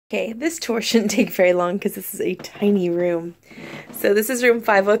Okay, this tour shouldn't take very long because this is a tiny room. So this is room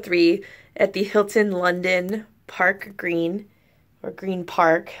 503 at the Hilton London Park Green, or Green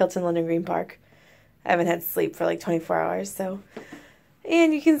Park, Hilton London Green Park. I haven't had sleep for like 24 hours, so.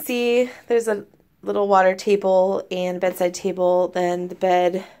 And you can see there's a little water table and bedside table, then the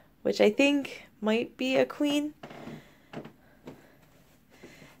bed, which I think might be a queen.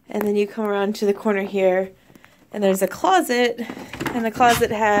 And then you come around to the corner here, and there's a closet, and the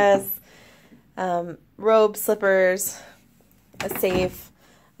closet has robes, slippers, a safe,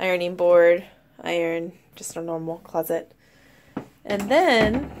 ironing board, iron, just a normal closet. And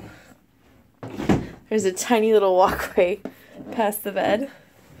then there's a tiny little walkway past the bed.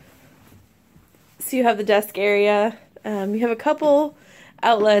 So you have the desk area. You have a couple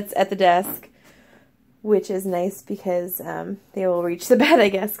outlets at the desk, which is nice because they will reach the bed, I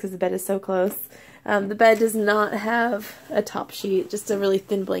guess, because the bed is so close. The bed does not have a top sheet, just a really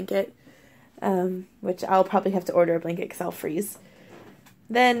thin blanket, which I'll probably have to order a blanket because I'll freeze.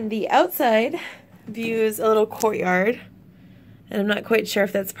 Then the outside views a little courtyard, and I'm not quite sure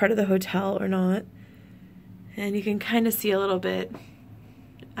if that's part of the hotel or not. And you can kind of see a little bit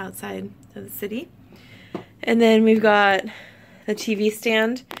outside of the city. And then we've got the TV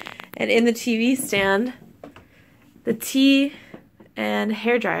stand, and in the TV stand, the tea and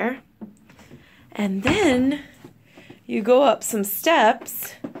hair dryer. And then you go up some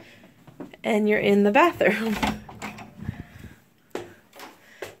steps and you're in the bathroom.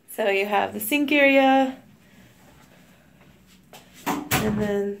 So you have the sink area, and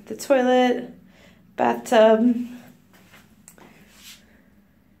then the toilet, bathtub,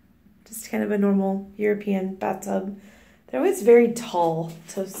 just kind of a normal European bathtub. They're always very tall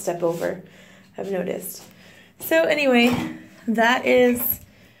to step over, I've noticed. So anyway, that is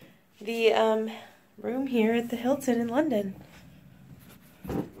the room here at the Hilton in London.